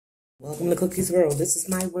Welcome to Cookie's World. This is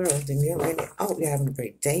my world, and you're in it. Oh, you're having a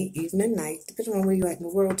great day, evening, night, depending on where you're at in the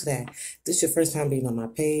world today. If this is your first time being on my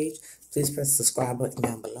page, please press the subscribe button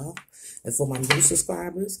down below. And for my new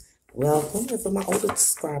subscribers, welcome. And for my older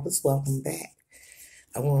subscribers, welcome back.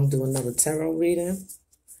 I want to do another tarot reading.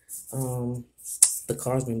 The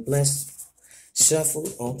cards been blessed,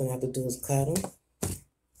 shuffled. Only thing I have to do is cut them.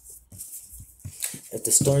 If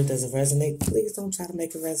the story doesn't resonate, please don't try to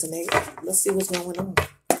make it resonate. Let's see what's going on.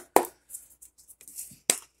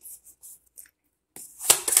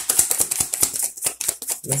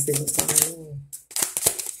 Let's see what's going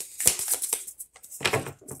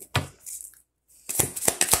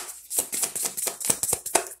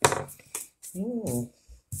on.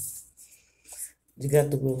 You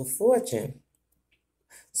got the Wheel of Fortune.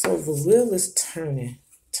 So the wheel is turning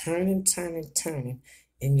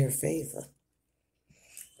in your favor.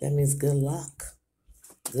 That means good luck.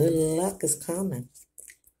 Good luck is coming.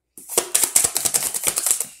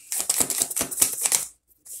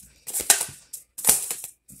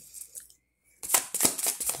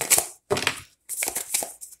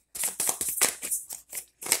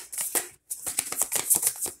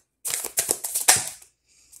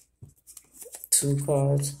 Two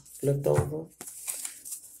cards flipped over.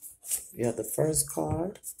 You have the first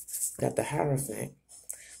card, got the Hierophant.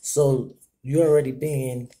 So you're already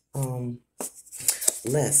being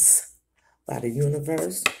blessed by the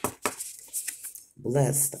universe,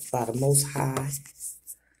 blessed by the Most High,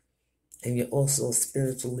 and you're also a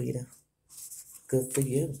spiritual leader. Good for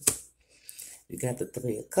you. You got the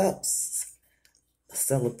Three of Cups. A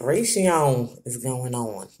celebration is going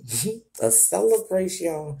on. A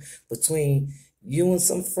celebration between you and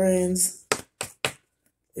some friends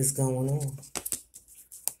is going on.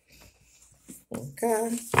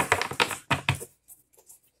 Okay.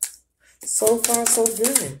 So far, so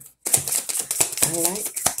good. I like.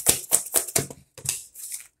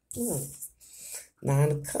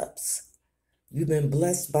 Nine of Cups. You've been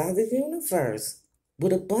blessed by the universe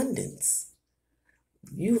with abundance.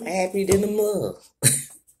 You happy than a mug.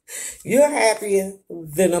 You're happier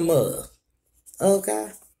than a mug.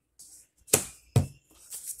 Okay?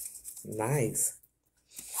 Nice.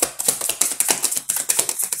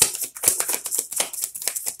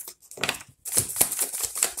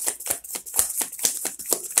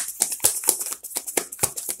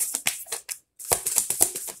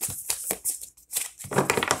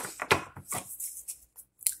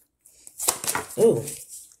 Ooh.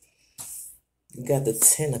 You got the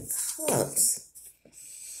Ten of Cups.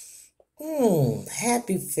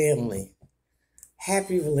 Happy family.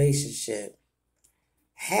 Happy relationship.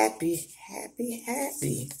 Happy.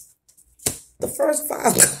 The first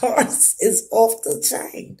 5 cards is off the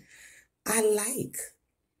chain. I like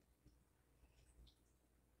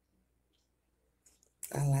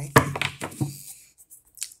it.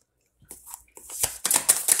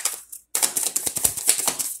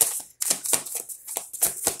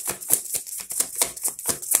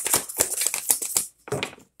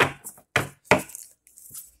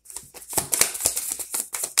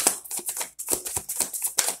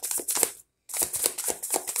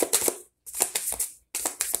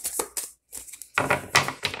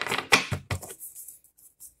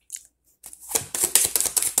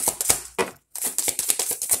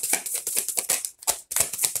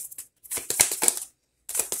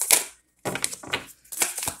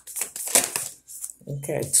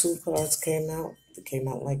 Okay, 2 cards came out. They came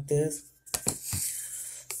out like this.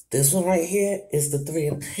 This one right here is the Three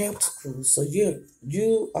of Pentacles. So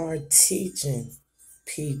you are teaching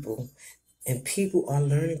people, and people are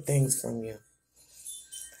learning things from you.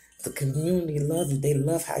 The community loves you. They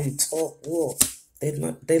love how you talk, walk. They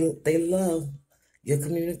love your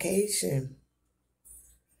communication.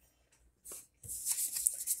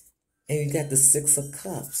 And you got the Six of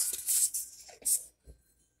Cups.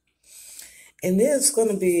 And there's going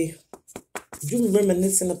to be you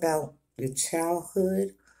reminiscing about your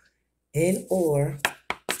childhood and or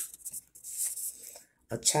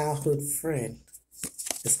a childhood friend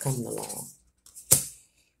is coming along.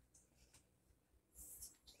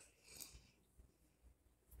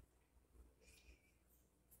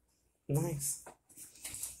 Nice.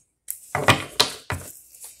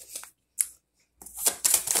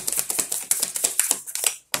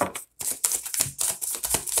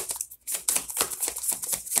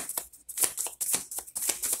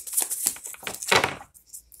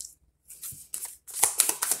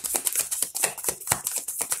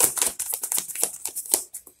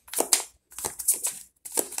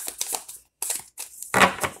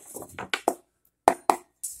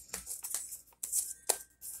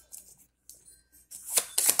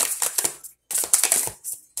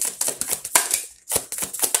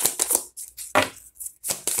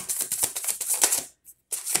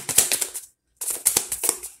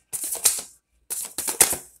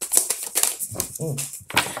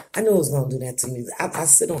 I knew it was going to do that to me. I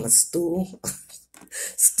sit on a stool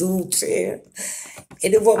chair,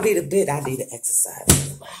 and it won't be the bit I need to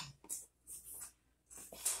exercise.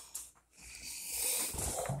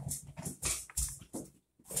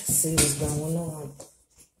 Let's see what's going on.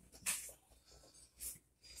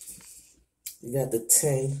 You got the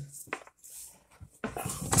 10.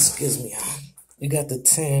 Excuse me. You got the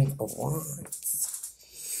 10 of Wands.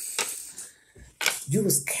 You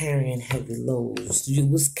was carrying heavy loads. You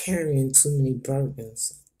was carrying too many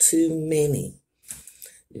burdens. Too many.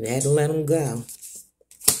 You had to let them go.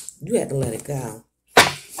 You had to let it go.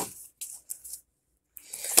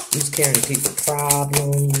 You was carrying people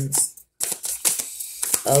problems,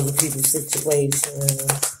 other people's situations.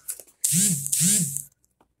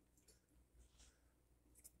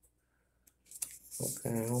 Okay,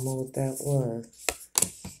 I don't know what that was.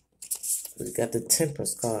 We got the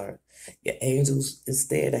Temperance card. Your angels is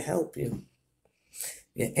there to help you.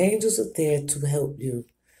 Your angels are there to help you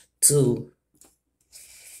to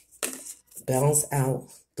balance out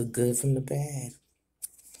the good from the bad.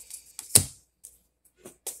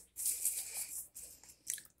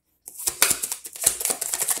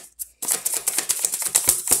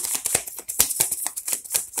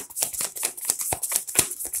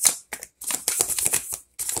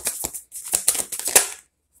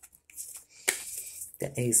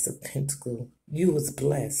 The Ace of Pentacles. You was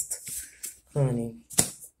blessed, honey,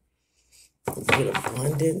 with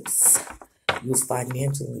abundance. You was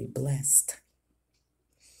financially blessed.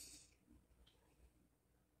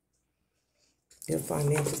 You're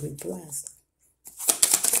financially blessed.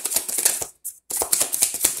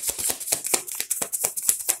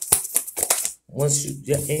 Once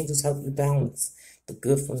your angels help you balance the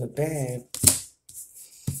good from the bad,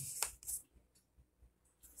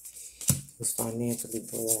 was financially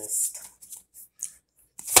blessed.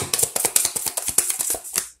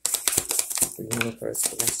 The universe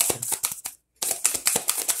blessed you.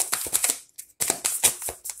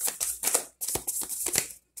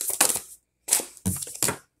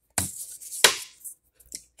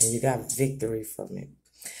 And you got victory from it.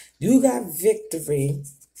 You got victory.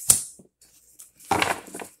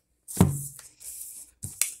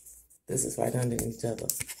 This is right underneath each other.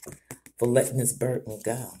 For letting this burden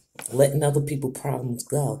go. Letting other people's problems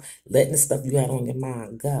go. Letting the stuff you got on your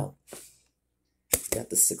mind go. You got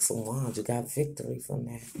the 6 of Wands. You got victory from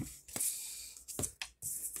that.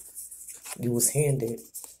 You was handed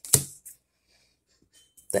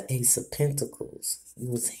the Ace of Pentacles.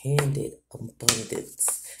 You was handed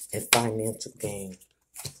abundance and financial gain.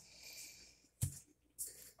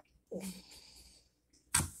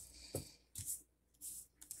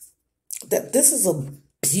 This is a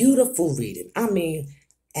beautiful reading. I mean,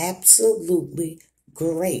 absolutely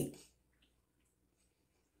great.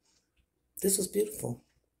 This was beautiful.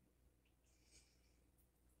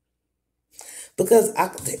 Because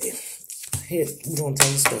here, I'm going to tell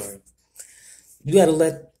you a story. You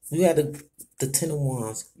had the 10 of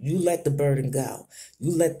Wands. You let the burden go.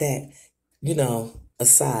 You let that,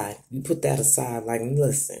 aside. You put that aside, like,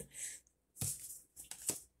 listen.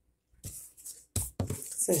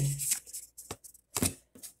 See.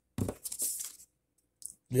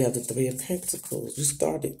 You have the 3 of Pentacles. You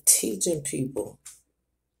started teaching people.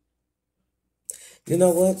 You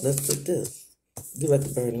know what? Let's do this. You let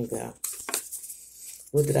the burden go.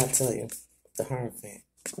 What did I tell you? The Hierophant.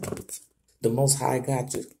 The Most High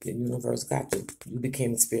got you. The universe got you. You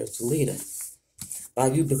became a spiritual leader.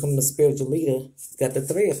 While you become a spiritual leader, you got the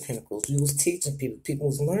 3 of Pentacles. You was teaching people. People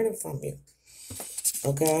was learning from you.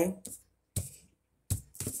 Okay?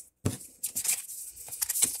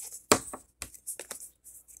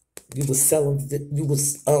 You was selling,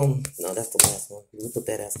 no, that's the last one. You put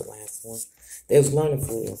that as the last one. They was learning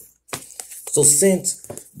from you. So since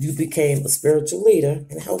you became a spiritual leader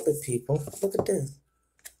and helping people, look at this.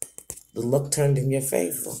 The luck turned in your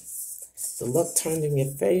favor. The luck turned in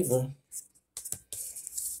your favor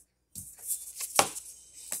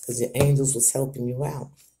because your angels was helping you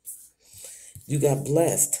out. You got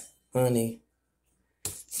blessed, honey,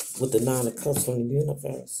 with the 9 of Cups from the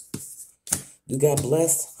universe. You got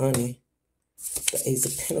blessed, honey, the Ace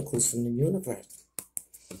of Pentacles from the universe.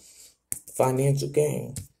 Financial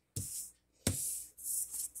gain.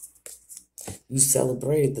 You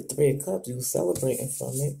celebrated the 3 of Cups. You were celebrating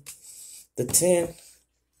from it. The 10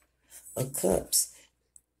 of Cups.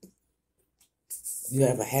 You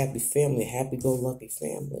have a happy family, happy-go-lucky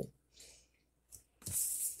family.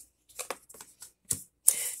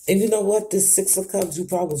 And you know what? This 6 of Cups, you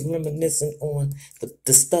probably was reminiscing on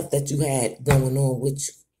the stuff that you had going on with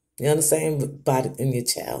you. You understand? In your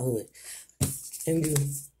childhood. And you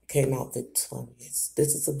came out victorious.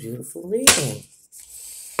 This is a beautiful reading.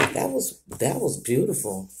 That was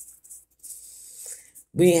beautiful.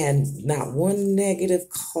 We had not one negative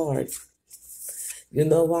card. You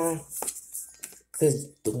know why? Because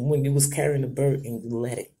when you was carrying the burden, you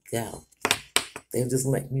let it go. They just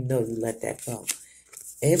let me know you let that go.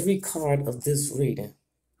 Every card of this reading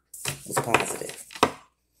was positive.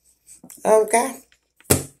 Okay?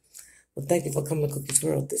 Well, thank you for coming to Cookie's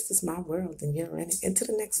World. This is my world, and you're in it. Into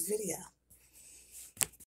the next video.